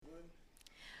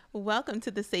Welcome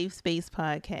to the Safe Space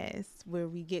Podcast, where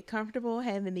we get comfortable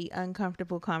having the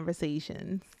uncomfortable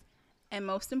conversations. And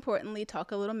most importantly,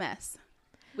 talk a little mess.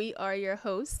 We are your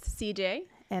hosts, CJ.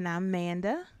 And I'm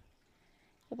Manda.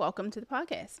 Welcome to the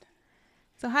podcast.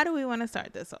 So how do we want to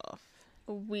start this off?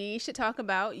 We should talk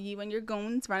about you and your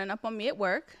goons running up on me at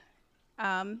work,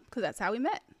 because that's how we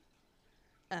met.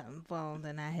 Well,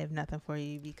 then I have nothing for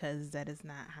you because that is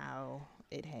not how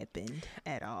it happened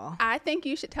at all. I think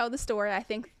you should tell the story. I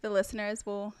think the listeners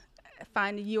will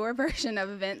find your version of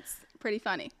events pretty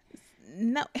funny.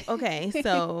 No. Okay.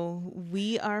 So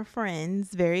we are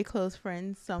friends, very close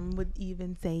friends. Some would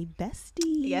even say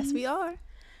besties. Yes, we are.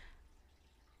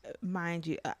 Mind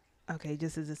you, okay,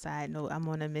 just as a side note, I'm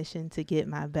on a mission to get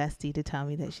my bestie to tell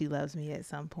me that she loves me at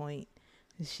some point.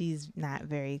 She's not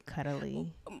very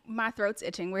cuddly. My throat's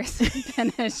itching. We're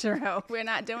finished, Cheryl. We're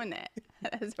not doing that.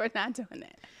 We're not doing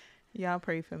that. Y'all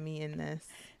pray for me in this.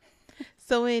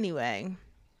 So anyway,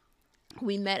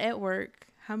 we met at work.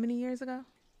 How many years ago?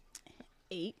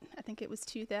 8. I think it was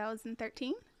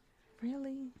 2013.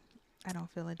 Really? I don't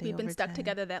feel a day. We've been over stuck 10.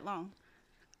 together that long.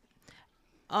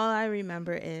 All I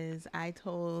remember is I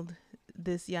told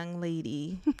this young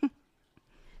lady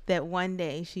that one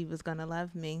day she was going to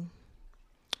love me.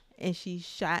 And she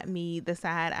shot me the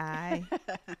side eye.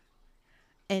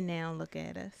 And now look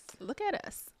at us. Look at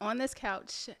us on this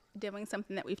couch doing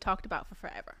something that we've talked about for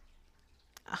forever.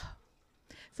 Oh.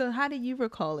 So how do you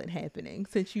recall it happening,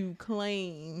 since you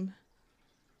claim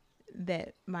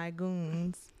that my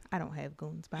goons, I don't have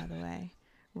goons, by the way,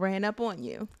 ran up on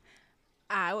you?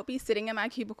 I would be sitting in my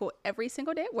cubicle every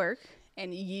single day at work,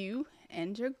 and you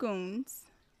and your goons,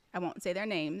 I won't say their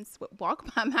names, would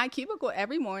walk by my cubicle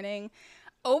every morning,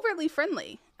 overly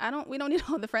friendly. We don't need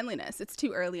all the friendliness. It's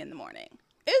too early in the morning.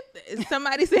 If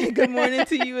somebody saying good morning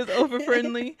to you is over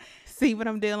friendly, see what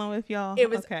I'm dealing with, y'all? It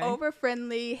was over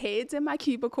friendly, heads in my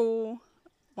cubicle.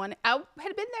 I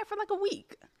had been there for like a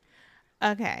week.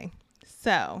 Okay,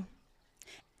 so.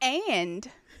 And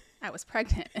I was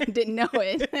pregnant and didn't know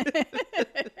it.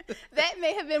 That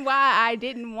may have been why I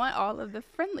didn't want all of the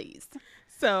friendlies.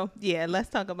 So, yeah, let's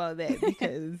talk about that,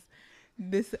 because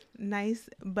this nice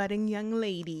budding young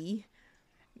lady.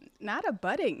 Not a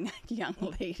budding young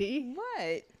lady.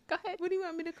 What? Go ahead. What do you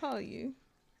want me to call you?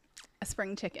 A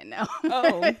spring chicken, no.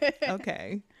 Oh,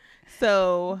 okay.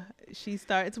 So she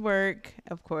starts work.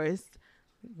 Of course,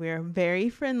 we're very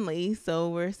friendly. So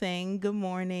we're saying good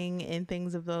morning and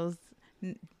things of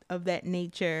that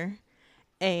nature.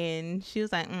 And she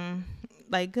was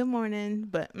like good morning,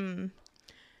 but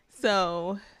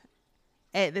So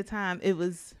at the time, it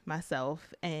was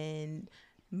myself and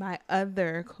my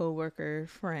other coworker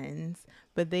friends,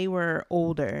 but they were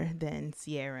older than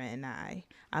Sierra and I.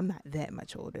 I'm not that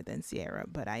much older than Sierra,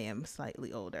 but I am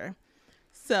slightly older.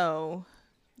 So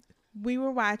we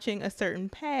were watching a certain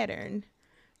pattern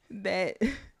that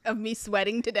of me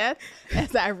sweating to death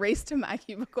as I raced to my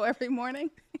cubicle every morning.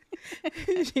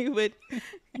 She would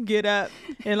get up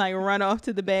and like run off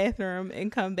to the bathroom and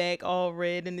come back all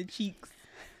red in the cheeks.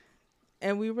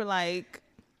 And we were like,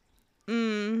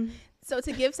 So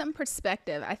to give some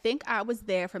perspective, I think I was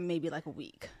there for maybe like a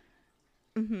week.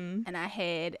 Mm-hmm. And I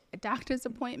had a doctor's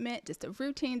appointment, just a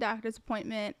routine doctor's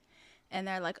appointment. And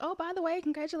they're like, oh, by the way,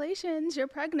 congratulations, you're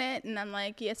pregnant. And I'm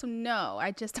like, yes, no, I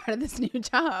just started this new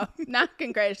job. Not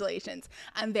congratulations.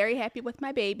 I'm very happy with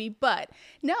my baby, but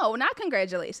no, not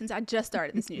congratulations. I just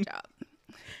started this new job.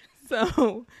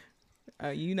 So,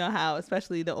 you know how,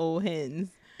 especially the old hens,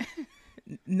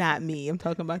 not me, I'm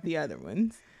talking about the other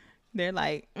ones. They're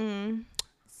like,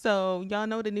 so y'all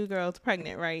know the new girl's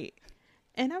pregnant, right?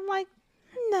 And I'm like,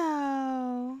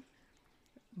 no.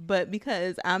 But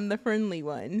because I'm the friendly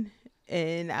one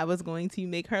and I was going to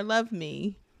make her love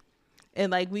me,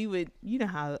 and like we would, you know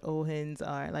how old hens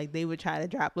are, like they would try to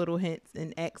drop little hints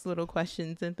and ask little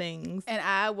questions and things. And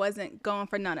I wasn't going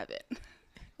for none of it.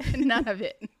 None of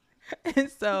it. And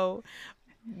so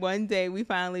one day we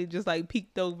finally just like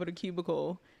peeked over the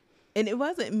cubicle. And it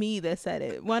wasn't me that said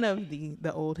it. One of the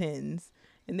old hens.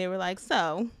 And they were like,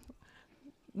 so,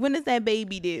 when does that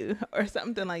baby due? Or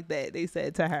something like that, they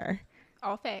said to her.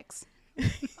 All facts.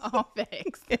 All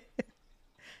facts.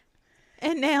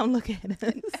 And now look at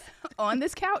us. On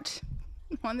this couch.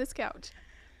 On this couch.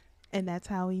 And that's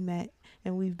how we met.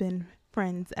 And we've been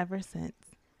friends ever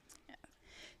since. Yeah.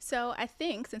 So I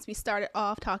think since we started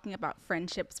off talking about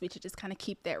friendships, we should just kind of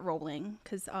keep that rolling.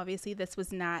 Because obviously this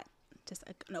was not just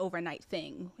an overnight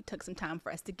thing. It took some time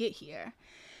for us to get here.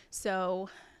 So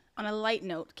on a light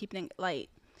note, keeping it light,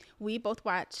 we both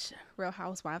watch Real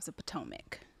Housewives of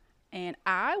Potomac. And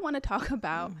I want to talk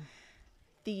about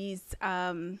the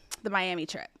Miami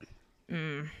trip.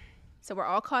 So we're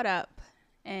all caught up,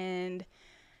 and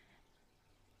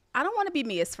I don't want to be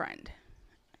Mia's friend.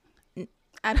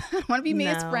 I don't want to be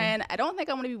Mia's No. friend. I don't think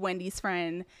I want to be Wendy's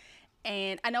friend.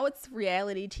 And I know it's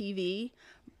reality TV,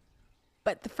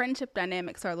 but the friendship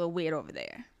dynamics are a little weird over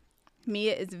there.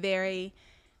 Mia is very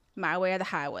my way or the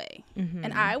highway.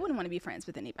 And I wouldn't want to be friends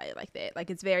with anybody like that. Like,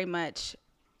 it's very much,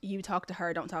 you talk to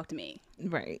her, don't talk to me.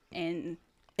 Right. And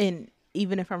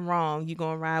even if I'm wrong, you're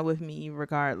going to ride with me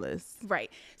regardless. right.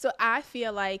 So I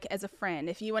feel like, as a friend,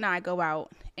 if you and I go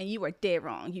out and you are dead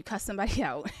wrong, you cuss somebody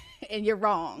out and you're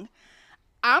wrong,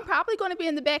 I'm probably going to be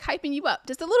in the back hyping you up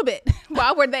just a little bit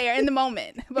while we're there in the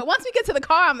moment. But once we get to the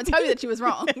car, I'm going to tell you that you was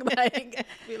wrong. Like,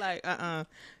 Be like,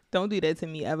 don't do that to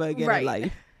me ever again in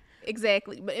life.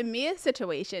 Exactly. But in Mia's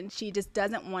situation, she just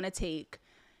doesn't want to take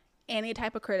any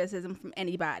type of criticism from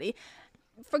anybody.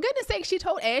 For goodness sake, she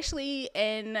told Ashley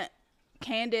and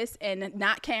Candace, and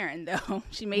not Karen, though.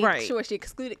 She made sure she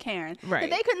excluded Karen. Right.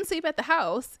 That they couldn't sleep at the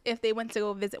house if they went to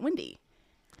go visit Wendy.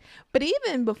 But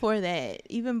even before that,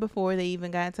 even before they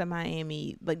even got to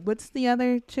Miami, like, what's the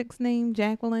other chick's name?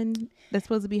 Jacqueline? That's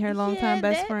supposed to be her longtime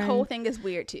best friend. That whole thing is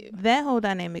weird, too. That whole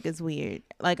dynamic is weird.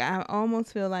 Like, I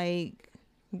almost feel like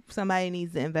somebody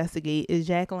needs to investigate. Is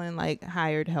Jacqueline, like,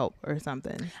 hired help or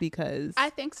something? Because I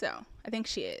think so. I think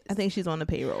she is. I think she's on the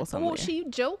payroll somewhere. Well, she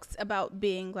jokes about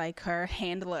being, like, her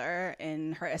handler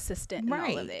and her assistant and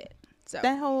all of that. So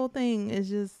that whole thing is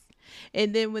just...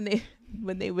 And then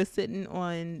when they were sitting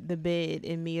on the bed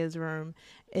in Mia's room,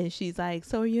 and she's like,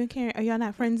 "So are you and Karen? Are y'all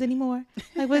not friends anymore?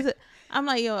 Like, what's it?" I'm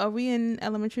like, "Yo, are we in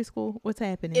elementary school? What's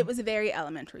happening?" It was very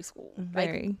elementary school.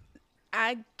 Very. Like,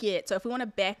 I get. So if we want to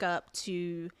back up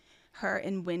to her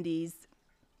and Wendy's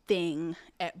thing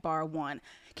at Bar 1,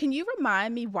 can you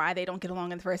remind me why they don't get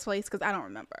along in the first place? Because I don't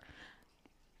remember.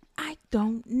 I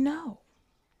don't know.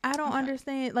 I don't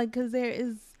understand. Like, because there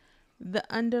is the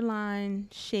underlying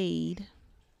shade.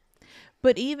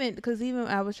 But even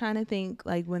I was trying to think,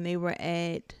 like, when they were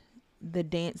at the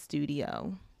dance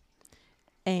studio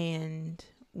and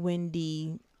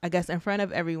Wendy, I guess in front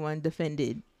of everyone,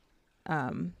 defended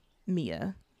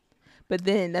Mia. But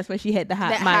then that's when she had the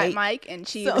hot mic and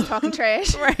she was talking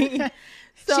trash. Right.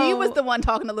 So she was the one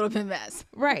talking a little bit mess.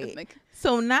 Right.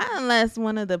 So not unless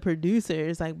one of the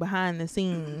producers, like, behind the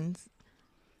scenes,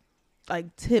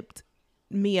 like, tipped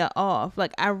Mia off.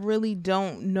 Like, I really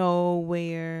don't know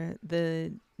where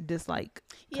the dislike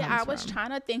comes I was from. trying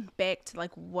to think back to,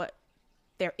 like, what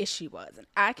their issue was, and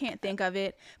I can't think of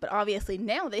it. But obviously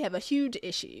now they have a huge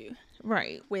issue,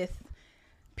 right, with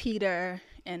Peter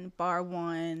and Bar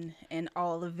 1 and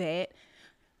all of that.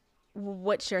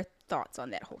 What's your thoughts on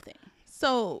that whole thing?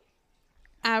 So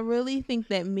I really think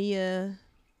that Mia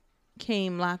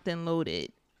came locked and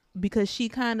loaded because she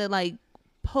kind of, like,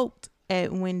 poked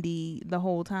at Wendy the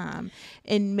whole time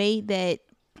and made that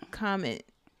comment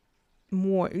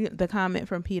the comment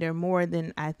from Peter more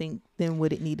than I think than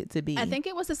what it needed to be. I think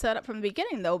it was a setup from the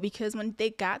beginning, though, because when they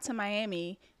got to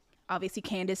Miami, obviously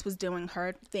Candace was doing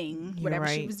her thing, whatever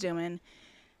she was doing.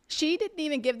 She didn't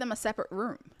even give them a separate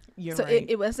room. So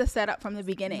it was a setup from the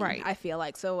beginning, right? I feel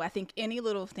like. So I think any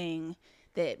little thing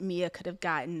that Mia could have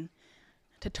gotten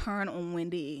to turn on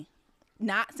Wendy,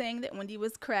 not saying that Wendy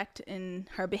was correct in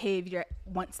her behavior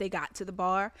once they got to the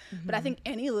bar, but I think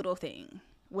any little thing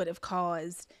would have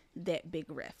caused that big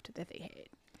rift that they had.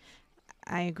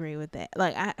 I agree with that.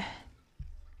 Like,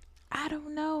 I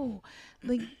don't know.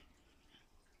 Like,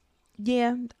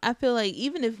 yeah, I feel like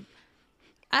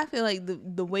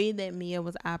the way that Mia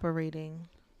was operating,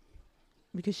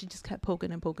 because she just kept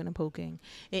poking and poking and poking.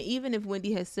 And even if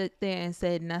Wendy had sat there and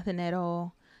said nothing at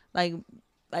all, like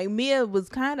Mia was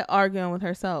kind of arguing with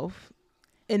herself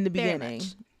in the beginning.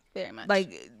 Very much.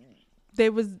 Like,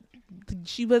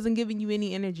 she wasn't giving you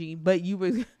any energy, but you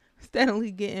were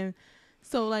steadily getting.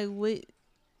 So, like, what?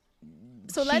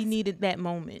 So she needed that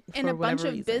moment in a bunch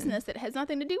of reason. Business that has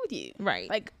nothing to do with you, right?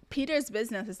 Like, Peter's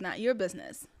business is not your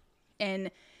business.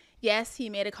 And yes, he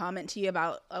made a comment to you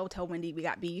about, "Oh, tell Wendy we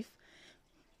got beef,"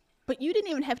 but you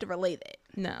didn't even have to relay that.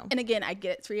 No. And again, I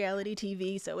get it's reality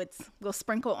TV, so it's we'll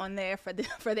sprinkle on there for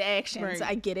the action. Right. So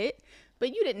I get it,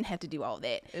 but you didn't have to do all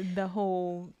that. The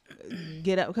whole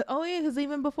get up. Oh yeah, because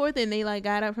even before then, they, like,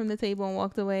 got up from the table and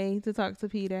walked away to talk to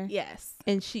Peter. Yes.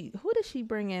 And who did she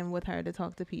bring in with her to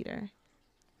talk to Peter?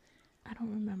 I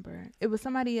don't remember. It was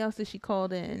somebody else that she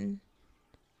called in.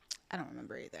 I don't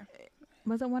remember either.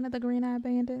 Was it one of the Green-Eyed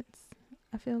Bandits?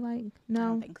 I feel like. No. I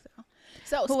don't think so.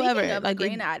 So, whoever, speaking of, like, the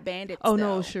Green-Eyed Bandits. Oh,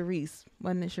 no, Charisse.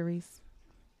 Wasn't it Charisse?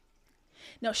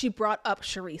 No, she brought up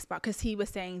Charisse because he was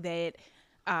saying that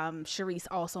Charisse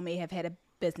also may have had a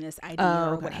business idea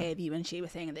or what have you, and she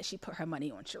was saying that she put her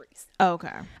money on Sharice. Okay.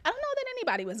 I don't know that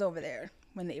anybody was over there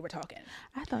when they were talking.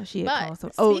 I thought she had called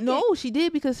some. Oh, no, she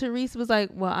did, because Sharice was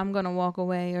like, well, I'm going to walk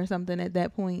away or something at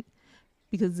that point,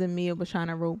 because then Mia was trying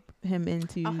to rope him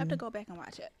into. I'll have to go back and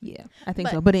watch it. Yeah, I think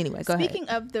so. But anyway, go ahead. Speaking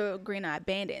of the Green Eyed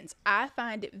Bandits, I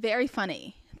find it very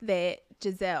funny that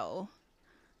Giselle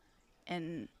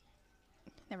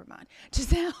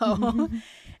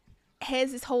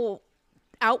has this whole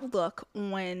outlook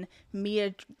on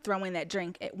Mia throwing that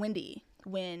drink at Wendy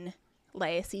when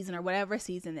last season or whatever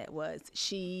season that was,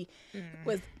 she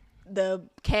was the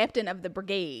captain of the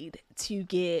brigade to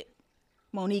get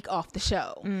Monique off the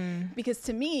show. Because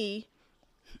to me,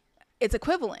 it's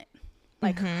equivalent.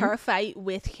 Like her fight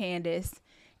with Candace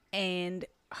and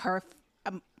her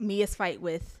Mia's fight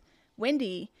with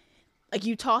Wendy, like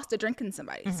you tossed a drink in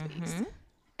somebody's face.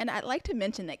 And I'd like to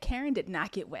mention that Karen did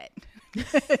not get wet.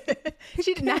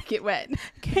 She did not get wet.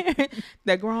 Karen,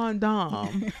 the grand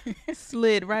dame,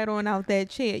 slid right on out that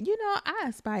chair. You know, I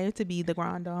aspire to be the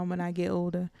grand dame when I get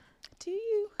older. Do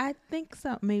you? I think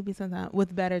so. Maybe sometime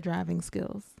with better driving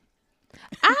skills.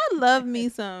 I love me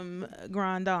some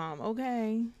grand dame.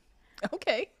 Okay.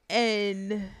 Okay.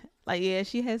 And like, yeah,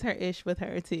 she has her ish with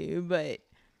her too, but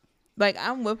like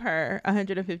I'm with her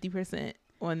 150%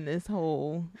 on this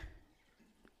whole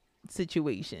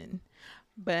situation.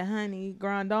 But honey,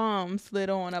 Grand Dame slid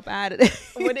on up out of there.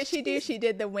 What did she do? She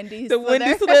did the Wendy the slither.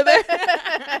 Wendy slither.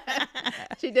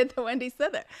 She did the Wendy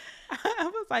slither. I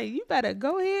was like, you better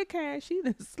go ahead, Karen. She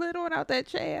just slid on out that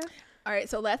chair. All right,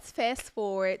 so let's fast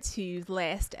forward to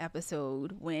last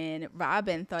episode when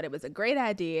Robin thought it was a great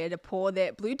idea to pull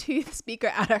that Bluetooth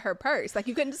speaker out of her purse. Like,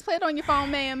 you couldn't just play it on your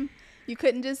phone, ma'am. You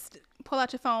couldn't just pull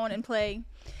out your phone and play.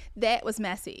 That was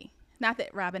messy. Not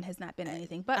that Robin has not been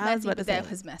anything but messy, but that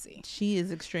was messy. She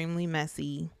is extremely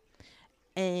messy.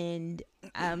 And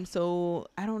I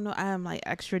don't know, I'm like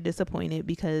extra disappointed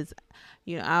because,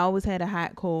 you know, I always had a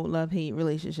hot, cold, love-hate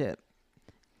relationship.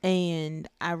 And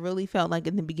I really felt like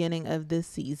in the beginning of this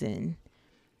season,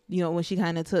 you know, when she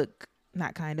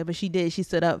she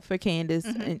stood up for Candace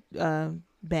and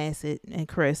Bassett and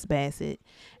Chris Bassett.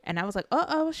 And I was like,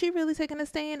 she really taking a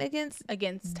stand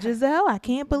against Giselle. I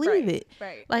can't believe it.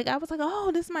 Right. Like, I was like,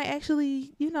 oh, this might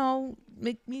actually, you know,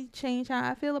 make me change how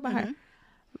I feel about her.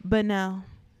 But no,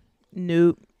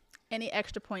 nope. Any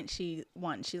extra points she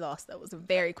won, she lost. That was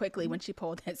very quickly when she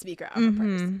pulled that speaker out of her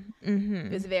purse.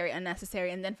 It was very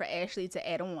unnecessary. And then for Ashley to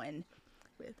add on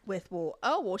with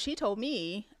she told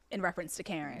me, in reference to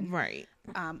Karen, right,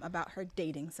 about her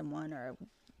dating someone or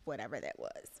whatever that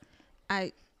was.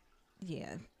 I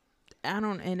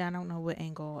don't know what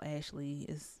angle Ashley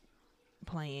is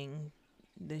playing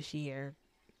this year.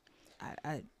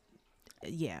 But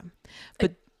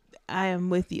I am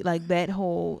with you. Like that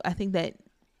whole, I think that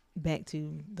back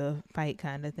to the fight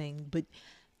kind of thing, but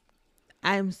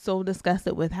I'm so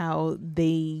disgusted with how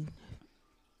they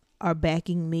are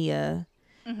backing Mia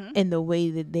in the way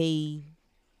that they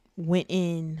went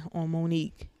in on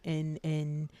Monique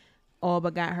and all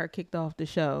but got her kicked off the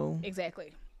show.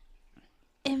 Exactly.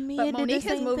 And Mia but Monique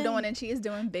has moved on and she is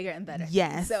doing bigger and better.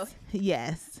 Yes. So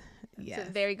yes. So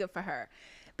very good for her.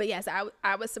 But yes,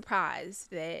 I was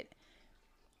surprised that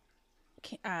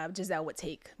Giselle would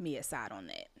take Mia's side on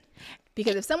that.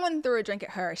 Because if someone threw a drink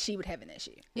at her, she would have an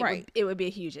issue. It would be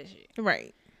a huge issue.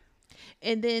 Right.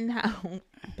 And then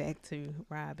back to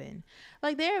Robin.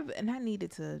 Like and I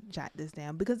needed to jot this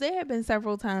down because there have been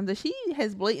several times that she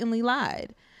has blatantly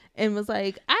lied and was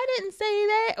like, I didn't say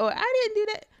that or I didn't do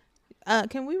that.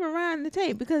 Can we rewind the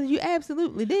tape? Because you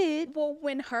absolutely did. Well,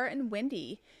 when her and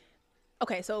Wendy.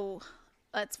 Okay, so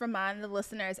let's remind the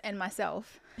listeners and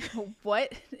myself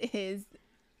what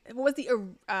was the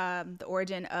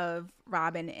origin of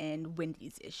Robin and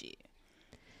Wendy's issue?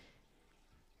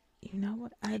 You know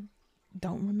what? I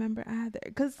don't remember either.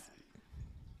 Because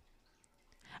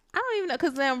I don't even know.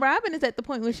 Because now Robin is at the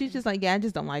point where she's just like, yeah, I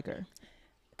just don't like her.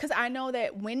 Because I know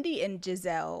that Wendy and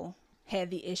Giselle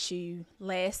had the issue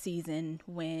last season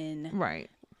when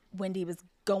Wendy was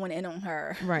going in on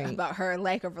her about her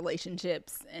lack of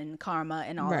relationships and karma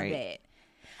and all of that.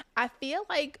 I feel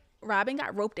like Robin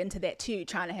got roped into that too,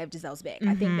 trying to have Giselle's back.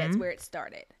 I think that's where it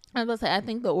started. I was going to say, I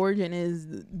think the origin is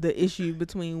the issue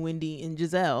between Wendy and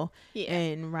Giselle. Yeah.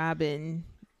 And Robin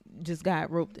just got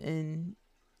roped in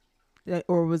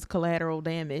or was collateral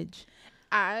damage.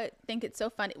 I think it's so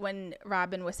funny when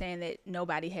Robin was saying that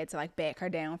nobody had to like back her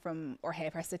down or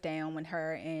have her sit down when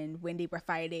her and Wendy were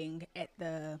fighting at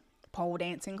the pole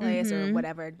dancing class or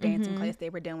whatever dancing class they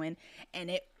were doing. And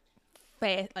it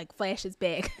flashes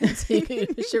back to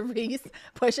Sharice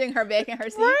pushing her back in her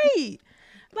seat. Right.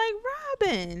 Like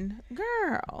Robin,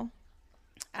 girl.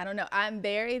 I don't know. I'm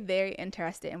very, very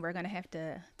interested, and we're going to have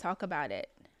to talk about it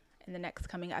in the next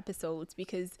coming episodes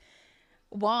because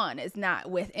Juan is not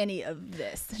with any of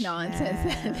this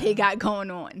nonsense that they got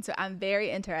going on. So I'm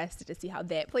very interested to see how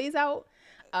that plays out.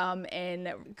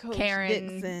 And Coach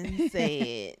Karen Dixon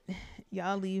said,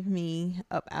 y'all leave me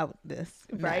up out this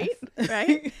mess.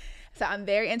 right. So I'm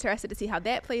very interested to see how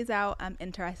that plays out. I'm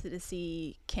interested to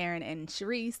see Karen and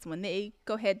Sharice when they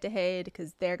go head to head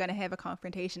because they're going to have a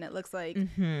confrontation, it looks like,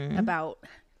 about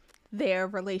their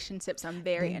relationships. I'm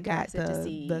very interested to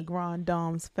see. The Grand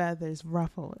Dame's feathers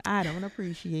ruffled. I don't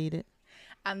appreciate it.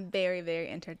 I'm very, very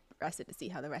interested to see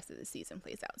how the rest of the season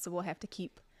plays out. So we'll have to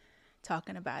keep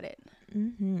talking about it.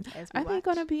 Are they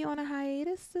going to be on a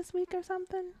hiatus this week or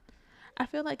something? I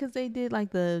feel like because they did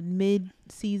like the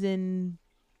mid-season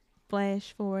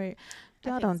flash for it.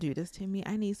 Y'all don't do this to me.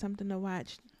 I need something to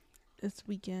watch this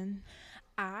weekend.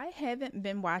 I haven't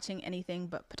been watching anything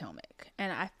but Potomac.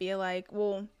 And I feel like,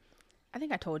 well, I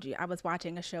think I told you, I was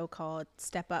watching a show called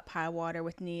Step Up High Water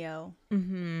with Neo.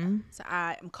 So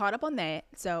I'm caught up on that.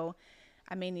 So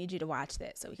I may need you to watch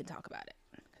that so we can talk about it.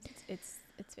 'Cause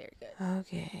it's very good.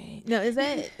 Okay. No, is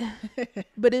that,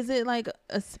 but is it like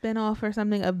a spinoff or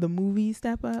something of the movie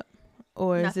Step Up?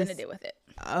 Or is Nothing this, to do with it.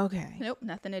 Okay. Nope,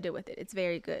 nothing to do with it. It's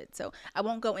very good. So I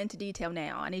won't go into detail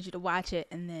now. I need you to watch it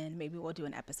and then maybe we'll do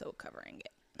an episode covering it.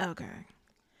 Okay.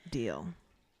 Deal.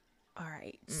 All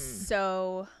right.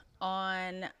 So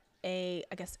on a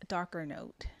darker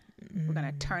note, we're going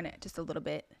to turn it just a little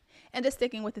bit. And just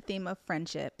sticking with the theme of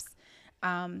friendships,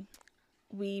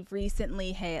 we've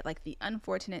recently had like the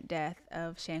unfortunate death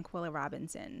of Shanquilla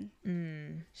Robinson.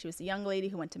 She was a young lady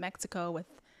who went to Mexico with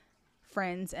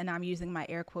friends, and I'm using my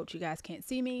air quotes, you guys can't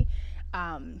see me,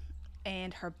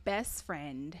 and her best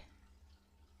friend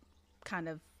kind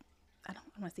of, I don't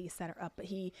want to say set her up, but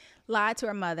he lied to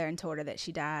her mother and told her that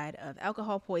she died of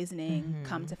alcohol poisoning.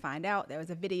 Come to find out, there was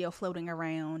a video floating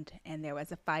around and there was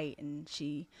a fight, and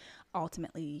she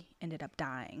ultimately ended up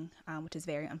dying, which is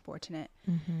very unfortunate.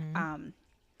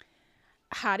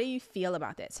 How do you feel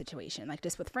about that situation, like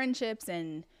just with friendships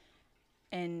and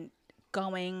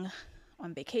going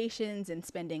on vacations and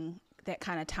spending that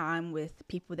kind of time with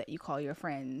people that you call your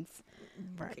friends?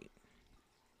 Right.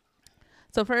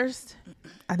 So first,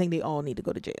 I think they all need to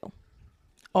go to jail.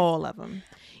 All of them.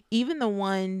 Even the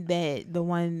one that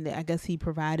I guess he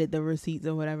provided the receipts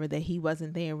or whatever, that he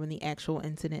wasn't there when the actual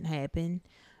incident happened.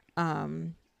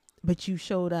 But you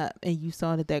showed up and you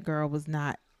saw that girl was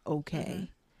not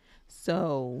okay.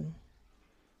 So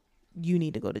you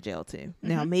need to go to jail too.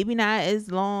 Now, maybe not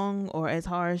as long or as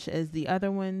harsh as the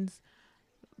other ones,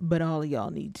 but all of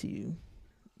y'all need to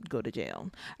go to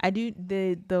jail.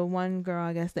 The one girl,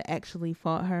 I guess, that actually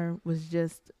fought her was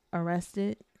just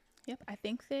arrested. Yep, I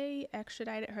think they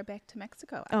extradited her back to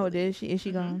Mexico. Did she? Is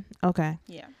she gone? Okay.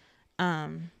 Yeah.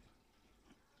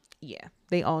 Yeah,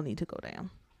 they all need to go down.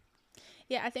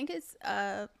 Yeah, I think it's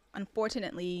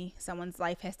unfortunately someone's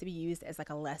life has to be used as like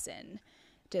a lesson,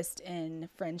 just in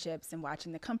friendships and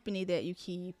watching the company that you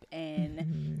keep,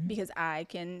 and because I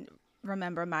can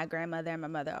remember my grandmother and my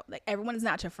mother, like everyone is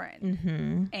not your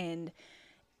friend, and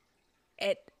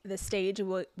at the stage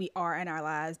where we are in our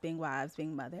lives, being wives,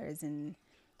 being mothers, and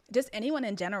just anyone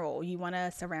in general, you want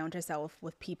to surround yourself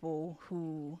with people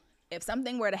who, if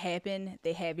something were to happen,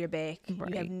 they have your back. Right.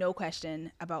 You have no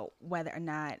question about whether or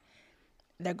not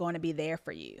they're going to be there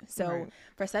for you. So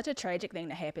for such a tragic thing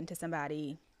to happen to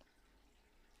somebody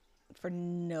for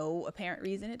no apparent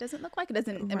reason, it doesn't look like it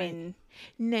doesn't. I mean,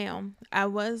 now I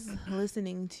was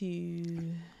listening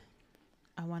to,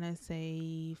 I want to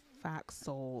say Fox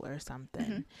Soul or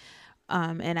something.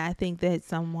 And I think that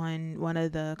one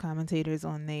of the commentators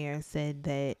on there said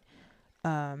that,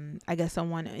 I guess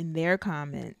someone in their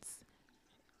comments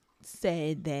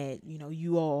said that,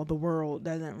 the world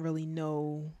doesn't really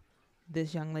know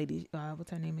this young lady,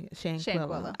 what's her name again?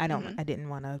 Shanquilla. I didn't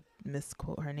want to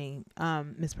misquote her name,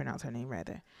 mispronounce her name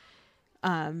rather.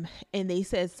 And they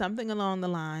said something along the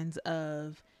lines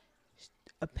of,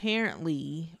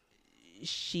 apparently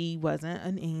she wasn't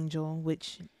an angel,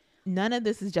 which none of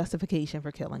this is justification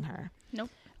for killing her. Nope.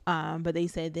 But they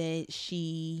said that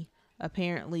she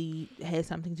apparently had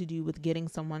something to do with getting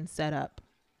someone set up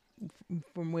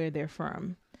from where they're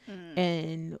from.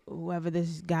 And whoever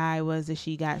this guy was that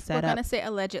she got set up. We're going to say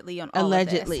allegedly on all of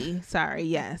this. Allegedly. Sorry.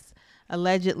 Yes.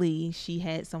 Allegedly, she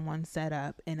had someone set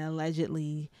up, and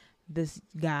allegedly this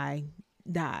guy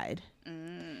died.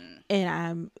 And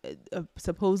I'm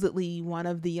supposedly one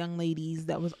of the young ladies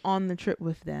that was on the trip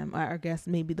with them, or I guess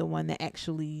maybe the one that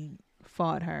actually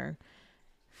fought her,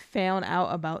 found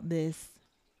out about this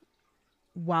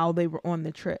while they were on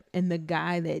the trip. And the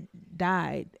guy that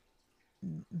died,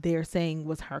 they're saying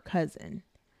was her cousin.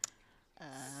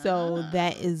 So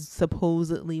that is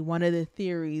supposedly one of the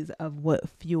theories of what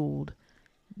fueled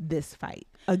this fight.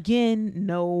 Again,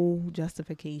 no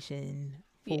justification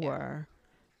for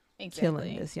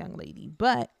killing this young lady.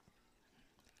 But,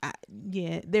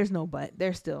 there's no but.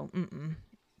 There's still,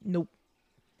 nope.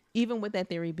 Even with that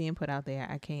theory being put out there,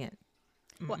 I can't.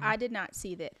 Well, I did not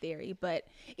see that theory, but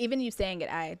even you saying it,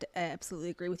 I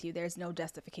absolutely agree with you. There's no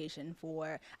justification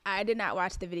for. I did not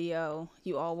watch the video.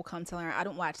 You all will come to learn. I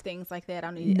don't watch things like that. I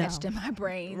don't need it etched in my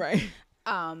brain. Right.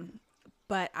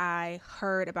 But I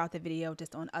heard about the video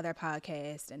just on other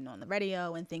podcasts and on the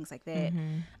radio and things like that.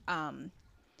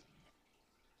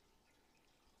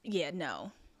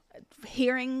 No.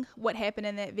 Hearing what happened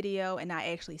in that video and not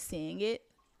actually seeing it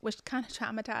was kind of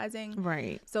traumatizing.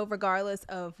 Right. So regardless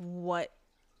of what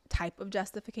type of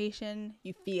justification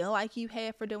you feel like you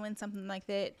have for doing something like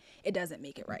that, it doesn't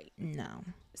make it right. No.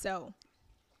 So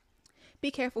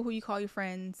be careful who you call your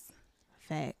friends.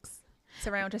 Facts.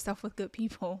 Surround yourself with good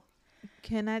people.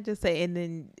 Can I just say, and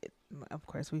then of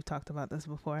course we've talked about this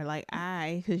before, like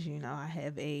because I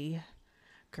have a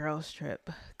girls trip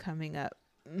coming up.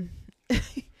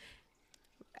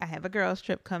 I have a girls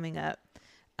trip coming up,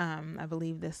 I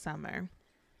believe this summer.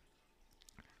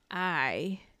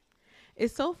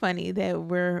 It's so funny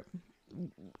that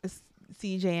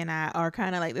Cee J and I are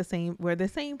kind of like the same. We're the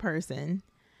same person.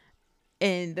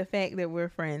 And the fact that we're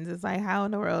friends, it's like, how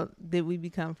in the world did we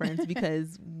become friends?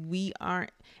 Because we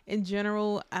aren't, in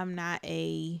general, I'm not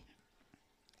a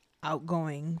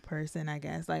outgoing person, I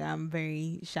guess. Like, I'm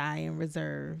very shy and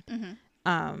reserved.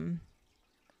 And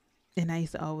I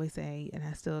used to always say, and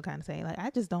I still kind of say, like, I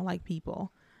just don't like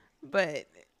people. But,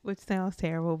 which sounds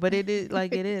terrible, but it is,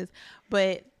 like, it is.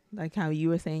 But, like how you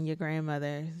were saying your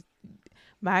grandmother,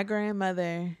 my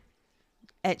grandmother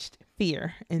etched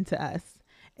fear into us.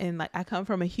 And like, I come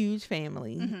from a huge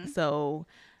family. So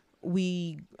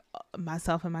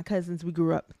myself and my cousins, we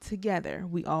grew up together.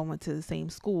 We all went to the same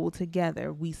school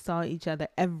together. We saw each other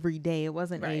every day. It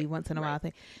wasn't a once in a while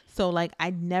thing. So like, I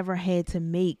never had to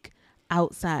make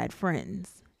outside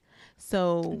friends.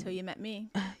 So until you met me,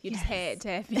 you just had to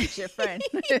have me as your friend.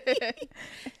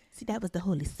 See, that was the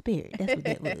Holy Spirit. That's what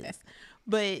that was.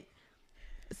 But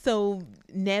so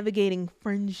navigating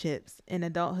friendships in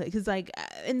adulthood, because like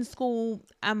in school,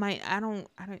 I don't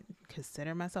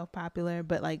consider myself popular,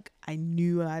 but like I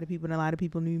knew a lot of people and a lot of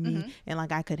people knew me, and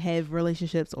like I could have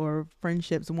relationships or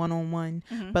friendships one-on-one.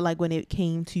 But like when it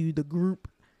came to the group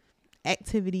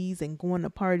activities and going to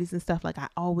parties and stuff, like I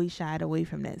always shied away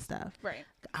from that stuff. Right.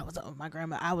 My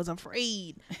grandma, I was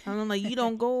afraid. I'm like, you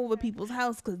don't go over people's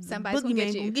house because somebody's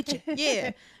boogeyman gonna get you.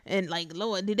 Yeah. And like,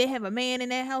 Lord, did they have a man in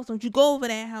that house? Don't you go over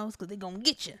that house because they gonna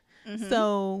get you.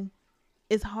 So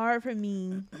it's hard for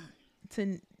me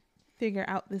to figure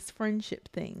out this friendship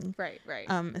thing. Right.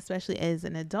 Especially as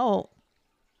an adult.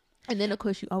 And then of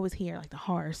course you always hear like the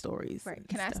horror stories. Right.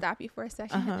 Can I stop you for a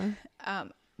second?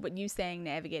 What you saying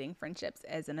navigating friendships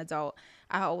as an adult,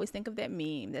 I always think of that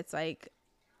meme that's like,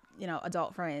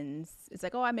 adult friends. It's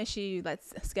like, oh, I miss you.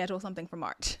 Let's schedule something for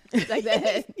March. Like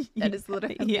that. That is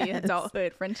literally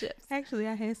adulthood friendships. Actually,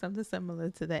 I had something similar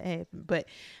to that happen. But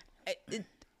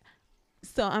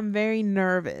so I'm very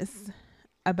nervous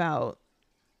about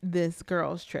this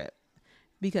girls trip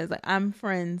because like I'm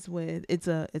friends with, it's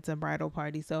a bridal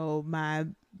party. So my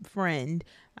friend,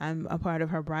 I'm a part of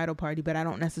her bridal party, but I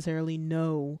don't necessarily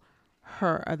know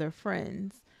her other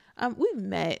friends. We've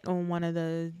met on one of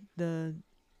the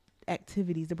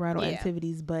activities, the bridal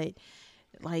activities, but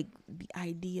like the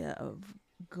idea of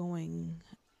going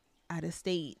out of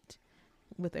state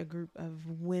with a group of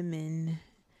women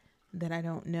that I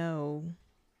don't know.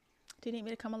 Do you need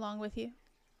me to come along with you?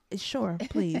 Sure,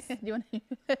 please. Do you want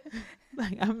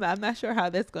like I'm not sure how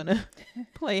that's gonna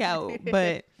play out,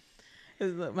 but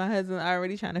my husband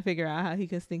already trying to figure out how he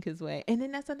could sneak his way. And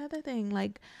then that's another thing.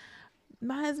 Like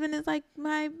my husband is like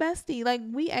my bestie. Like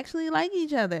we actually like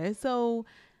each other. So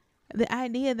the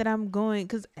idea that I'm going,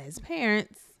 because as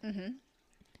parents,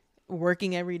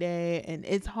 working every day, and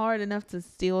it's hard enough to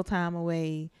steal time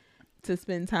away to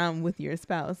spend time with your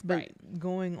spouse, but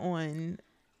going on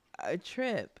a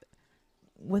trip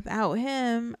without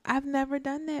him, I've never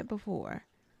done that before.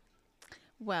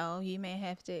 Well, you may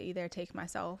have to either take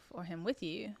myself or him with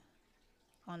you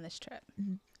on this trip.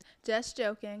 Just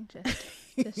joking.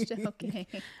 Just joking.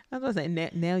 I was going to say,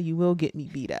 now you will get me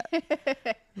beat up.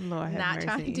 Lord have not mercy.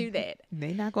 trying to do that.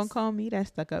 They not going to call me that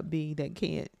stuck up bee that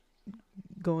can't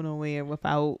go nowhere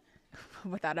without a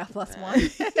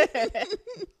 +1.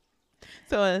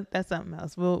 So that's something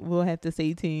else. We'll have to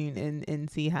stay tuned and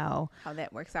see how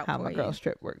that works out how for my you. girls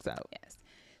trip works out. Yes.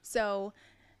 So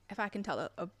if I can tell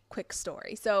a quick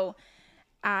story. So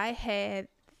I had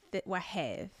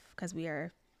because we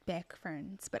are back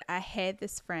friends, but I had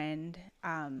this friend.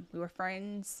 We were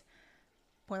friends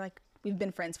we've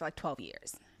been friends for like 12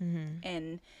 years.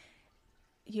 And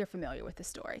you're familiar with the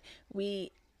story.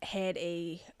 We had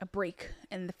a break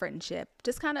in the friendship,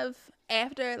 just kind of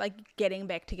after like getting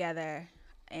back together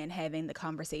and having the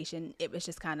conversation. It was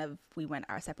just kind of, we went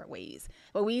our separate ways,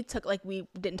 but we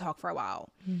didn't talk for a while.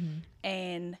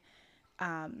 And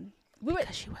we would,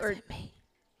 Because she wasn't me.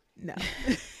 No.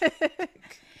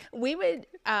 we would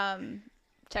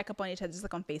check up on each other just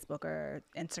like on Facebook or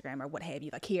Instagram or what have you,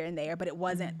 like here and there, but it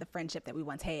wasn't the friendship that we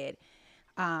once had.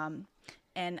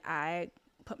 And I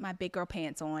put my big girl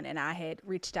pants on, and I had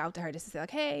reached out to her just to say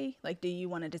like, hey, like, do you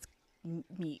want to just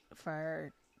meet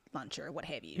for lunch or what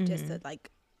have you, just to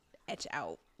like etch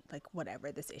out like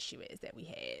whatever this issue is that we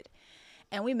had.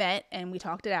 And we met and we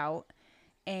talked it out.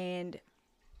 And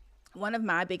one of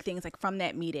my big things, like from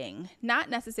that meeting, not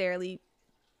necessarily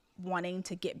wanting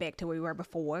to get back to where we were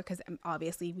before, because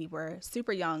obviously we were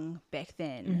super young back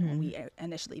then when we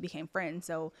initially became friends.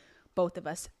 So both of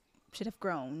us should have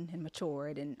grown and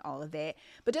matured and all of that.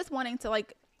 But just wanting to,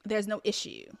 like, there's no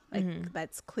issue. Like,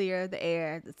 let's clear the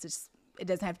air. Let's just, it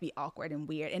doesn't have to be awkward and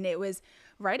weird. And it was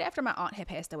right after my aunt had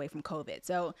passed away from COVID.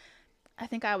 So I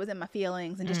think I was in my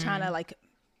feelings and just trying to like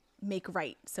make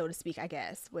right, so to speak, I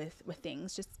guess, with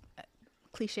things. Just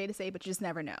cliche to say, but you just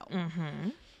never know.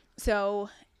 So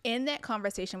in that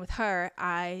conversation with her,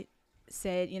 I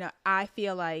said, you know, I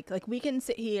feel like we can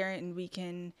sit here and we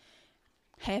can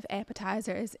have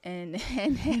appetizers and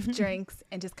have drinks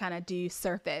and just kind of do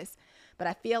surface. But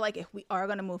I feel like if we are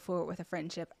going to move forward with a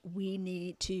friendship, we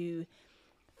need to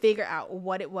figure out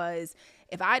what it was.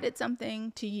 If I did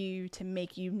something to you to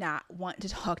make you not want to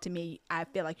talk to me, I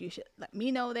feel like you should let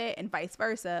me know that, and vice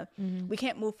versa. We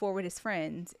can't move forward as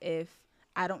friends if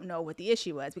I don't know what the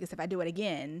issue was, because if I do it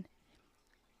again,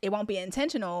 it won't be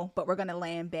intentional, but we're going to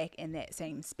land back in that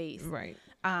same space. Right.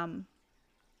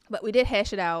 But we did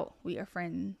hash it out. We are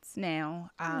friends now.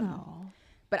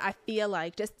 But I feel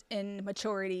like just in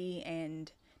maturity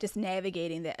and just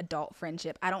navigating that adult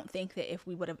friendship, I don't think that if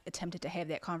we would have attempted to have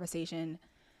that conversation,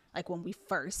 like when we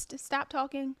first stopped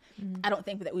talking, I don't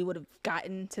think that we would have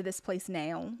gotten to this place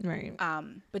now. Right.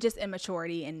 But just in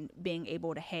maturity and being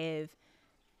able to have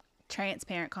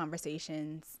transparent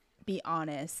conversations, be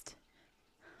honest,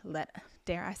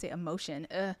 dare I say emotion,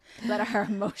 let our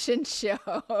emotion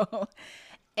show.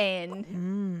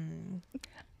 And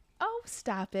oh,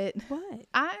 stop it. What?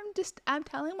 I'm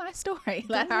telling my story.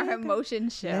 Let our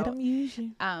emotions show. Let them use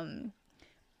you.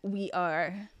 We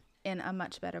are in a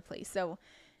much better place. So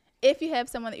if you have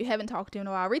someone that you haven't talked to in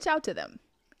a while, reach out to them.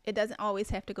 It doesn't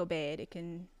always have to go bad. It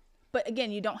can, but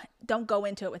again, you don't go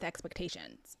into it with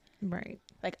expectations. Right.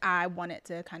 Like, I wanted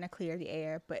to kind of clear the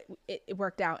air, but it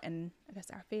worked out in, I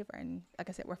guess, our favor. And like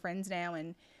I said, we're friends now,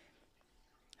 and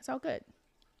it's all good.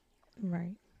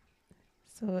 Right.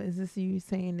 So is this you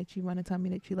saying that you want to tell me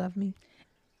that you love me?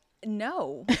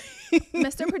 No.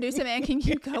 Mr. Producer Man, can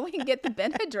you go and get the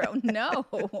Benadryl? No.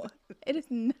 It is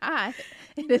not.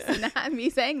 It is not me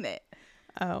saying that.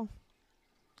 Oh.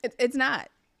 It's not.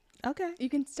 Okay. You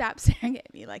can stop staring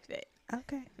at me like that.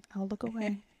 Okay. I'll look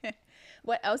away.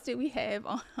 What else do we have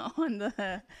on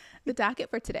the docket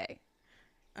for today?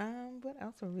 What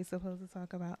else are we supposed to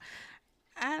talk about?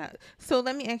 So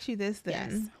let me ask you this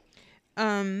then.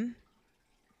 Yes.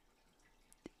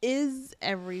 Is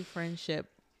every friendship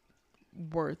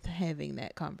worth having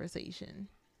that conversation?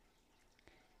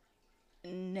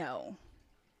 No.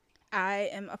 I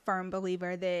am a firm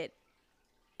believer that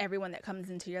everyone that comes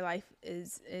into your life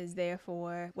is there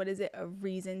for, what is it, a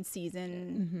reason,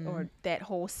 season, or that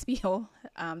whole spiel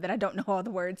that I don't know all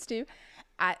the words to.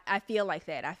 I feel like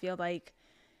that. I feel like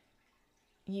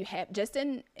you have, just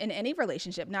in any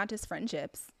relationship, not just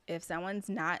friendships, if someone's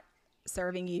not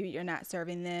serving you, you're not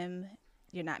serving them,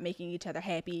 you're not making each other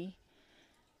happy,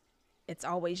 it's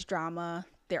always drama,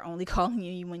 they're only calling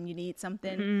you when you need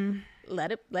something,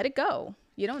 let it go.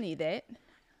 You don't need that.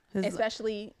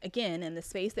 Especially, again, in the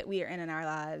space that we are in our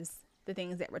lives, the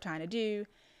things that we're trying to do,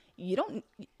 you don't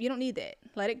need that.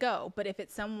 Let it go. But if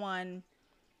it's someone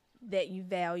that you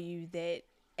value, that,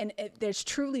 and if there's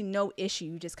truly no issue,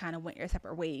 you just kind of went your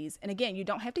separate ways. And again, you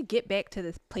don't have to get back to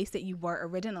the place that you were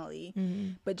originally,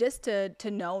 but just to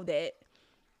know that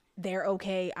they're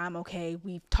okay, I'm okay,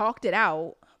 we've talked it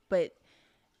out, but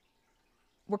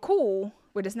we're cool,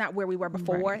 we're just not where we were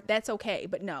before. Right. That's okay.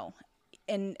 But no.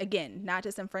 And again, not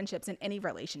just in friendships, in any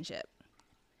relationship,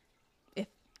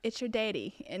 it's your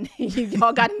daddy and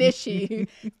y'all got an issue.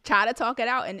 Try to talk it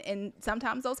out. And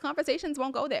sometimes those conversations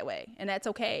won't go that way. And that's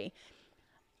okay.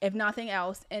 If nothing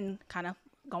else, and kind of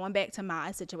going back to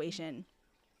my situation,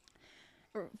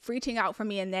 reaching out for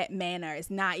me in that manner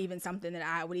is not even something that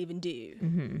I would even do.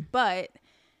 Mm-hmm. But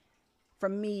for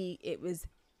me, it was,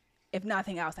 if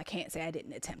nothing else, I can't say I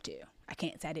didn't attempt to. I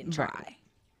can't say I didn't try.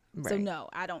 Right. So no,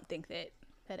 I don't think that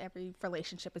every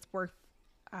relationship is worth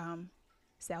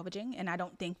salvaging. And I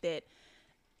don't think that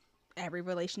every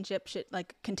relationship should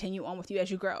like continue on with you as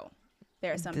you grow.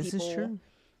 There are some people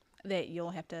that you'll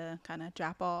have to kind of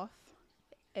drop off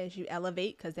as you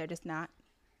elevate because they're just not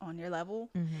on your level.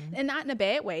 Mm-hmm. And not in a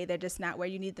bad way. They're just not where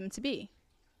you need them to be.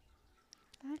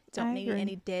 Don't need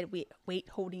any dead weight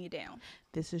holding you down.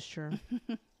 This is true.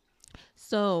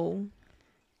 So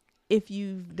if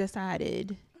you've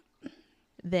decided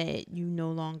that you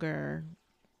no longer,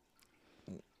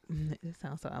 it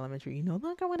sounds so elementary, you no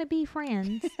longer want to be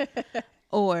friends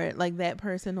or like that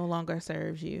person no longer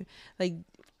serves you, like,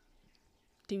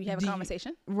 do you have a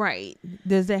conversation? Right.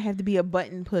 Does there have to be a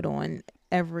button put on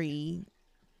every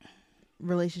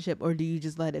relationship, or do you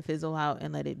just let it fizzle out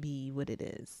and let it be what it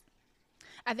is?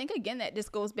 I think again that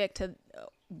just goes back to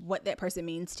what that person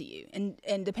means to you,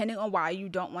 and depending on why you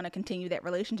don't want to continue that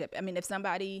relationship. I mean, if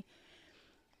somebody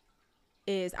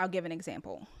is, I'll give an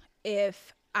example.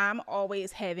 If I'm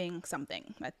always having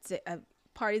something, let's say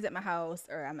parties at my house,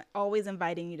 or I'm always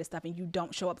inviting you to stuff and you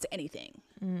don't show up to anything,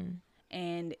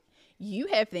 and you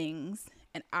have things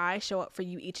and I show up for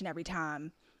you each and every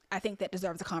time, I think that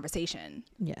deserves a conversation.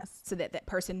 Yes. So that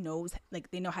person knows, like,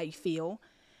 they know how you feel.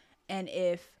 And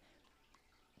if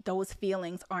those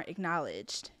feelings aren't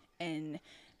acknowledged and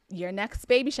your next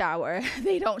baby shower,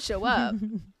 they don't show up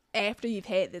after you've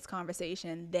had this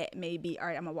conversation, that may be, all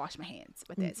right, I'm gonna wash my hands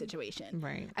with that situation.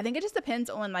 Right. I think it just depends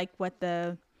on like what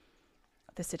the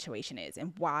situation is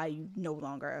and why you no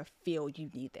longer feel you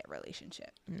need that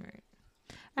relationship. Right.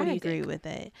 I agree with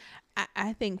that.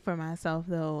 I think for myself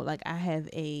though, like I have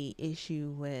a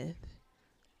issue with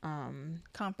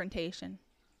confrontation.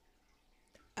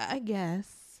 I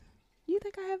guess. You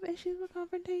think I have issues with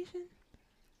confrontation?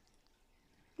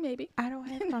 Maybe. I don't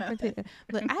have confrontation.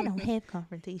 Look, I don't have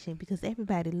confrontation because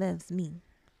everybody loves me.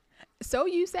 So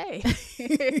you say.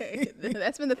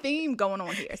 That's been the theme going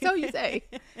on here. So you say.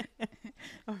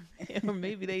 Or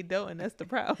maybe they don't, and that's the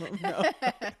problem. No.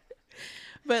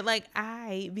 But like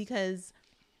because,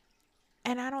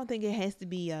 and I don't think it has to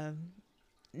be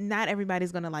not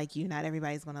everybody's gonna like you, not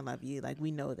everybody's gonna love you. Like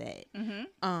we know that.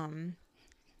 Mm-hmm.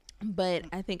 But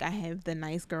I think I have the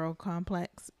nice girl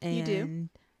complex, and you do.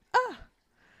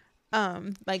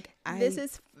 Like this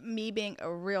is me being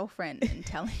a real friend and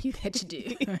telling you that you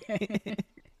do.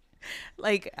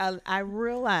 Like I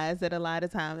realize that a lot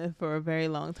of time, and for a very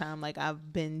long time, like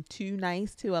I've been too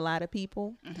nice to a lot of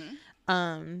people.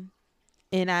 Mm-hmm.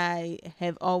 And I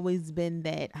have always been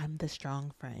that I'm the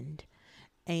strong friend,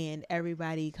 and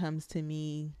everybody comes to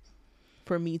me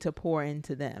for me to pour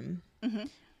into them.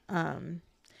 Mm-hmm.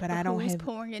 But I don't who's have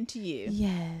pouring into you.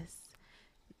 Yes,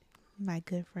 my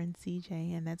good friend Cee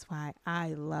J, and that's why I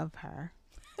love her.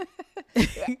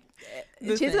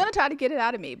 She's gonna try to get it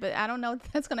out of me, but I don't know if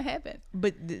that's gonna happen.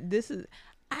 But this is,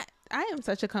 I am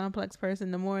such a complex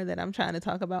person. The more that I'm trying to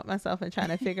talk about myself and trying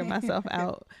to figure myself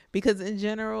out, because in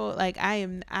general, like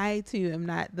I too am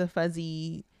not the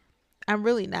fuzzy. I'm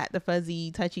really not the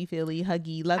fuzzy, touchy feely,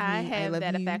 huggy, love me. I have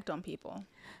that you. effect on people.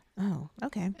 Oh,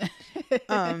 okay.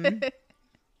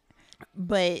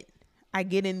 But I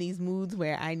get in these moods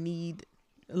where I need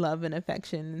love and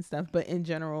affection and stuff. But in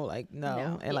general, like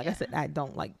no. And like I said, I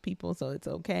don't like people, so it's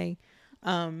okay.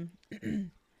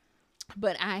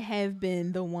 But I have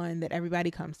been the one that everybody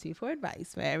comes to for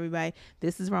advice. For everybody,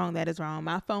 this is wrong, that is wrong.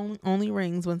 My phone only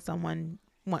rings when someone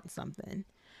wants something.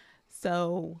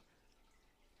 So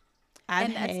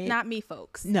that's not me,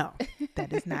 folks. No,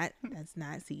 that's not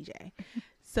Cee J.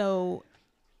 So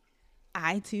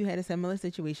I too had a similar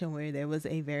situation where there was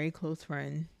a very close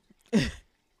friend.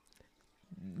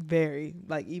 Very,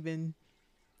 like, even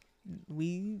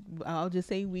I'll just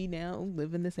say we now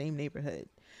live in the same neighborhood,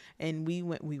 and we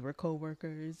were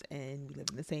co-workers and we live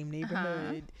in the same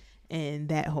neighborhood, and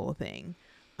that whole thing.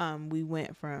 We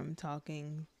went from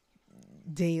talking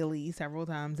daily, several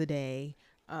times a day.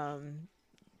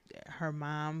 Her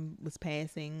mom was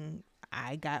passing.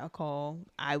 I got a call.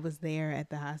 I was there at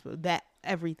the hospital. That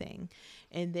everything.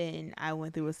 And then I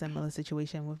went through a similar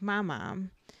situation with my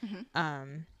mom.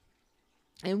 Mm-hmm.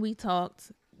 And we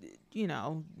talked, you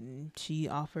know, she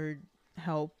offered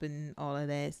help and all of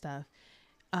that stuff.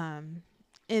 And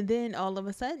then all of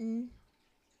a sudden,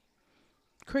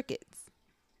 crickets.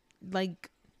 Like,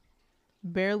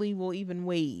 barely will even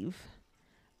wave.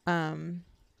 Um,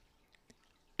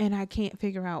 and I can't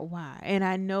figure out why. And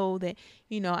I know that,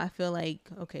 I feel like,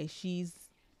 okay, she's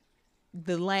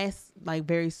the last like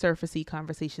very surfacey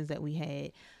conversations that we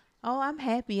had. Oh, I'm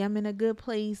happy. I'm in a good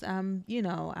place. I'm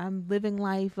living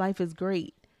life. Life is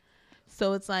great.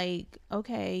 So it's like,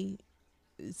 okay,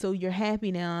 so you're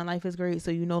happy now and life is great.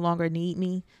 So you no longer need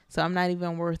me. So I'm not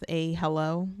even worth a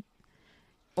hello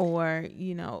or,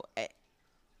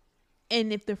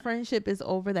 and if the friendship is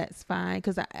over, that's fine.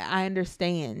 Cause I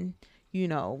understand, you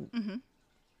know, Mm-hmm.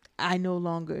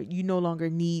 you no longer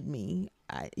need me.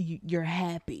 You're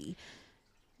happy.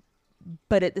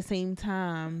 But at the same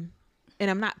time,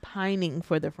 and I'm not pining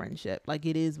for the friendship. Like,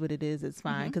 it is what it is. It's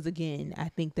fine. Mm-hmm. Because again, I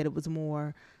think that it was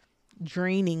more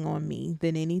draining on me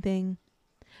than anything.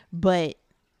 But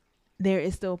there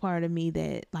is still part of me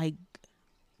that like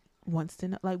wants to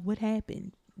know, like, what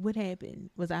happened? What happened?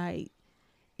 Was I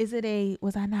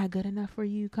not good enough for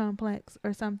you complex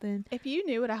or something? If you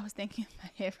knew what I was thinking in my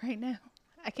head right now,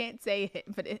 I can't say it,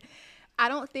 but I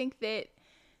don't think that.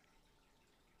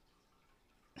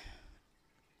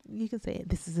 You can say it.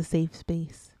 This is a safe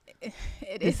space.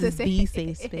 This is the safe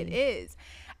space. It is.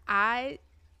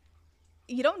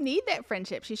 You don't need that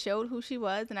friendship. She showed who she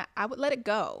was, and I would let it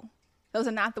go. Those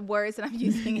are not the words that I'm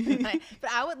using,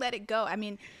 but I would let it go. I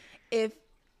mean, if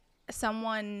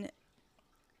someone,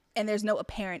 and there's no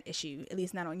apparent issue, at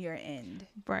least not on your end.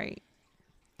 Right.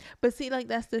 But see, like,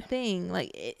 that's the thing.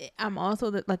 Like, I'm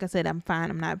also, like I said, I'm fine.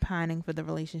 I'm not pining for the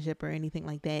relationship or anything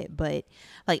like that. But,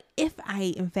 like, if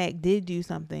I, in fact, did do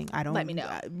something, I don't... Let me know.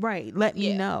 Right. Let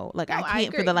me know. Like, No, I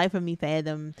can't for the life of me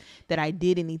fathom that I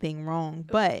did anything wrong.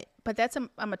 But that's a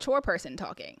mature person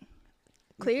talking.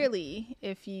 Clearly,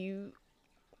 if you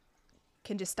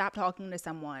can just stop talking to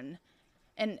someone,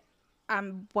 and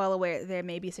I'm well aware there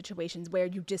may be situations where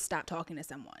you just stop talking to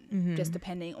someone, just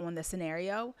depending on the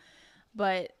scenario.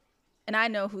 But, and I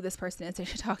know who this person is that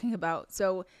you're talking about.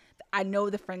 So I know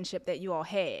the friendship that you all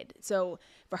had. So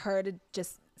for her to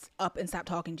just up and stop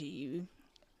talking to you,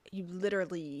 you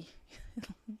literally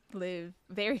live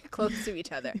very close to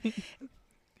each other.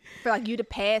 For like you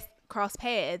to cross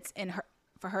paths and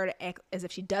for her to act as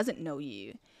if she doesn't know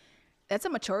you, that's a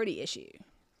maturity issue.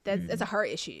 That's a her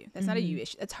issue. That's not a you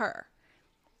issue. That's her.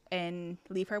 And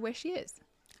leave her where she is.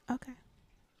 Okay.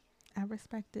 I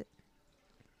respect it.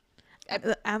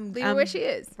 Leave her where she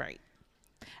is. Right.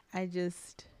 I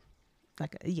just,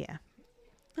 like, yeah.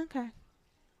 Okay.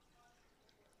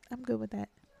 I'm good with that.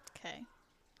 Okay.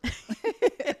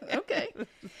 Okay.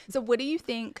 So what do you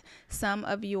think some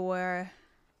of your,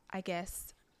 I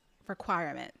guess,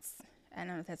 requirements, I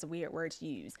don't know if that's a weird word to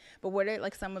use, but what are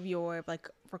like some of your like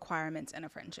requirements in a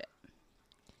friendship?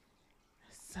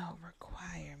 So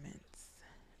requirements.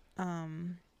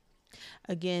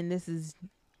 Again, this is,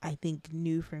 I think,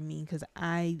 new for me because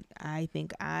I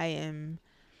think I am,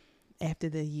 after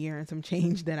the year and some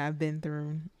change that I've been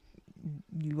through,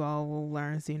 you all will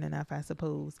learn soon enough, I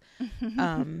suppose.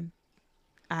 I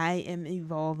am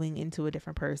evolving into a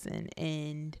different person,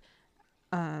 and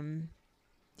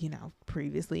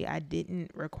previously I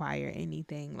didn't require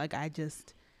anything. Like, I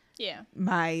just,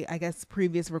 my, I guess,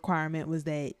 previous requirement was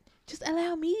that just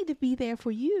allow me to be there for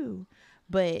you.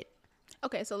 But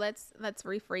okay, so let's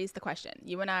rephrase the question.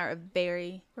 You and I are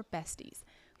we're besties.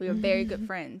 We are very good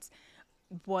friends.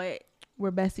 What?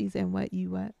 We're besties and what?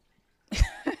 You what?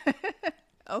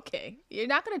 Okay, you're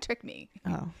not gonna trick me.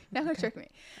 Oh, not gonna trick me.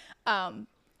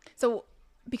 So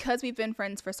because we've been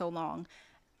friends for so long,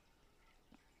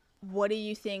 what do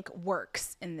you think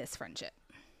works in this friendship?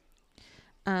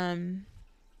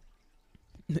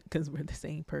 Because we're the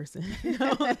same person.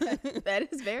 That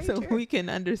is very true. So we can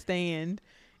understand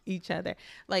each other.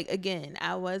 Like, again,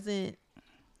 I'm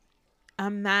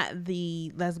not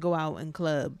the let's go out and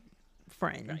club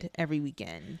friend every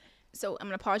weekend. So I'm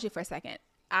going to pause you for a second.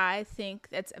 I think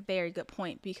that's a very good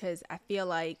point because I feel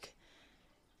like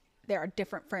there are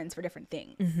different friends for different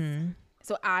things. Mm-hmm.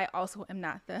 So I also am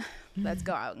not the let's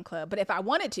go out and club. But if I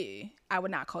wanted to, I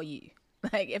would not call you.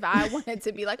 Like, if I wanted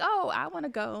to be like, oh, I want to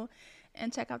go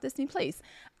and check out this new place,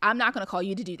 I'm not going to call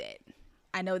you to do that.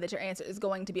 I know that your answer is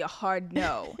going to be a hard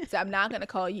no. So I'm not going to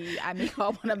call you. I may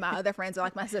call one of my other friends or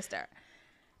like my sister.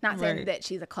 Not saying that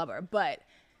she's a clubber, but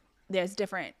there's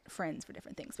different friends for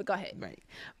different things. But go ahead. Right.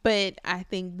 But I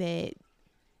think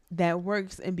that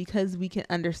works. And because we can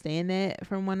understand that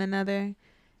from one another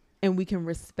and we can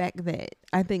respect that,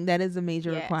 I think that is a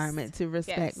major requirement, to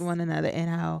respect one another and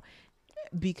how,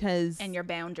 because. And your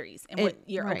boundaries and what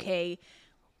you're okay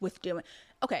with doing.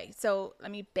 Okay. So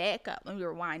let me back up. Let me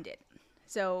rewind it.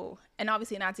 So, and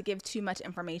obviously not to give too much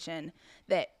information,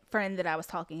 that friend that I was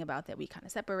talking about that we kind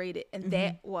of separated, and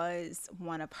that was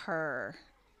one of her,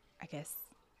 I guess,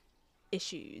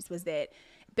 issues, was that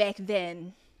back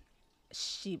then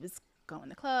she was going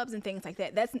to clubs and things like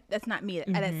that. That's not me.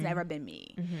 That's never been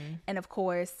me. And of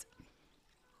course,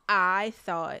 I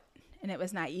thought, and it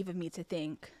was naive of me to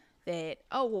think that,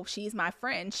 oh, well, she's my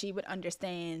friend, she would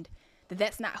understand that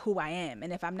that's not who I am,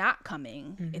 and if I'm not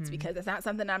coming, it's because it's not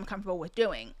something I'm comfortable with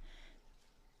doing.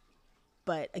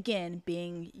 But again,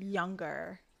 being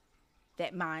younger,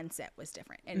 that mindset was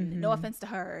different. And no offense to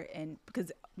her, and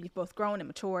because we've both grown and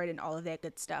matured and all of that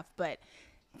good stuff, but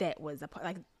that was a part,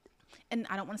 like, and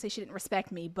I don't want to say she didn't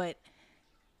respect me, but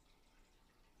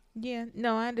yeah,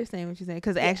 no, I understand what you're saying,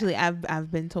 because actually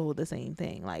I've been told the same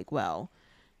thing, like, well,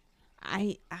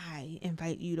 I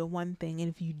invite you to one thing, and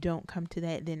if you don't come to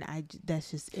that, then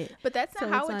that's just it. But that's not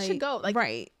how it should go. Like,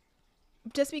 right.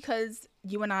 Just because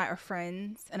you and I are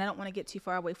friends, and I don't want to get too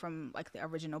far away from like the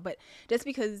original, but just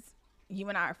because you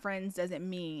and I are friends doesn't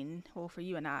mean, well, for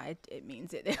you and I, it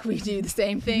means that we do the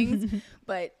same things,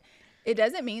 but it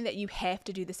doesn't mean that you have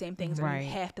to do the same things, or you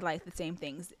have to like the same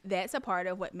things. That's a part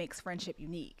of what makes friendship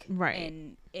unique. Right.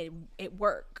 And it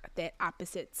work, that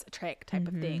opposites attract type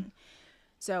of thing.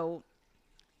 So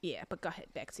yeah, but go ahead,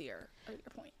 back to your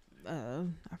point. I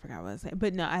forgot what I was saying,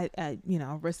 but no, I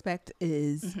respect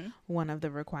is one of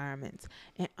the requirements,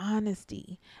 and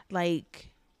honesty.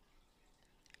 Like,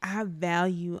 I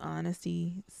value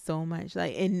honesty so much.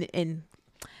 Like, and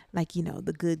like,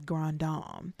 the good grand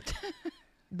dame.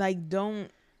 Like,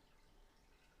 don't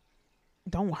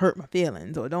hurt my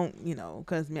feelings, or don't,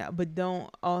 cuss me out, but don't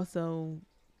also,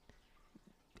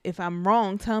 if I'm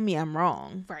wrong, tell me I'm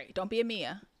wrong. Right. Don't be a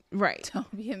Mia. Right.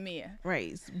 Don't be a Mia.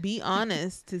 Right. Be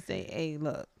honest to say, hey,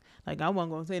 look, like, I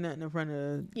wasn't going to say nothing in front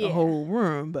of the whole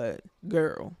room, but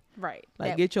girl. Right.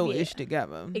 Like, get your ish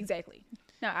together. Exactly.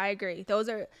 No, I agree. Those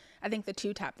are, I think, the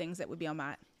two top things that would be on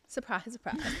my, surprise.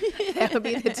 That would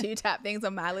be the two top things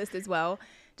on my list as well.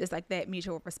 Just like that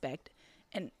mutual respect.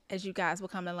 And as you guys will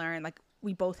come to learn, like,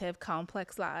 we both have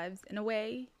complex lives in a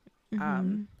way.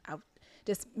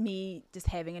 Just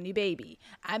having a new baby,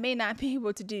 I may not be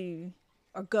able to do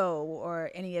or go or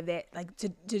any of that, like to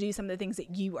do some of the things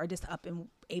that you are just up and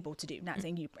able to do. Not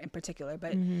saying you in particular,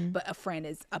 but a friend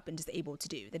is up and just able to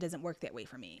do. That doesn't work that way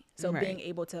for me. So being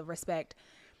able to respect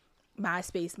my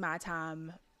space, my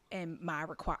time, and my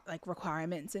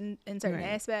requirements in certain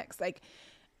aspects, like,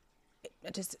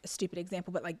 just a stupid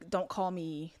example, but like, don't call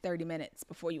me 30 minutes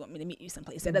before you want me to meet you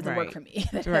someplace. That doesn't work for me.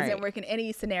 That doesn't work in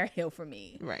any scenario for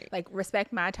me. Right. Like,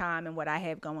 respect my time and what I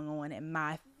have going on and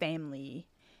my family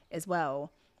as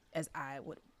well as I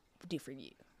would do for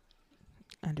you.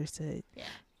 Understood. Yeah.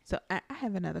 So I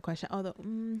have another question, although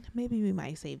maybe we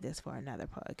might save this for another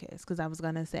podcast, because I was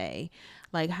going to say,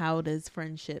 like, how does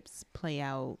friendships play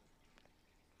out?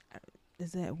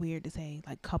 Is that weird to say,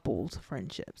 like, couples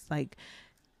friendships? Like,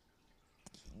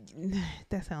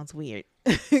 that sounds weird.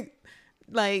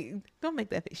 Like, don't make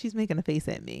that face. She's making a face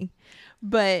at me.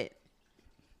 But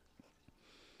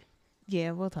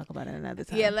yeah, we'll talk about it another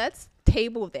time. Yeah, let's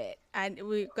table that.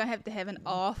 We're going to have an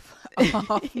off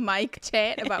mic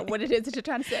chat about what it is that you're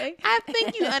trying to say. I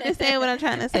think you understand what I'm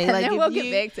trying to say. And like, then we'll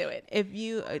get back to it. If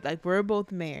you, like, we're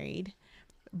both married,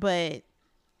 but,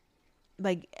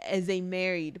 like, as a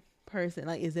married person,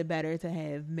 like, is it better to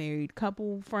have married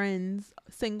couple friends,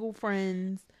 single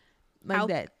friends, like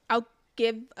that? I'll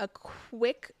give a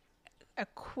quick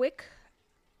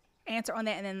answer on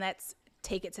that, and then let's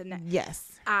take it to the next.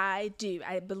 Yes, I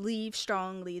believe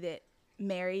strongly that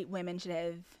married women should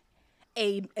have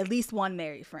at least one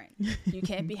married friend. You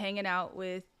can't be hanging out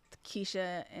with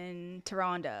Keisha and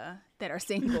Taronda that are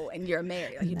single and you're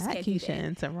married. Like, you not just can't Keisha do that.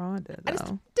 and Taronda,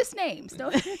 though. Just names.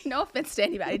 No offense to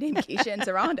anybody named Keisha and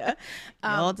Taronda.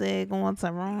 Y'all take on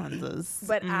Tarondas.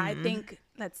 But I think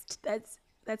let's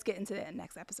get into that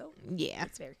next episode. Yeah,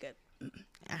 it's very good.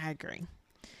 I agree.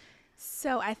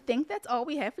 So I think that's all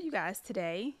we have for you guys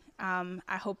today.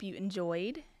 I hope you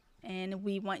enjoyed, and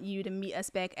we want you to meet us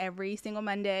back every single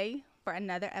Monday for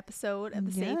another episode of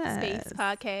the Safe Space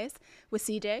Podcast with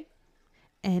Cee J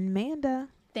and Manda.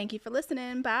 Thank you for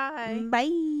listening. Bye.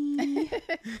 Bye.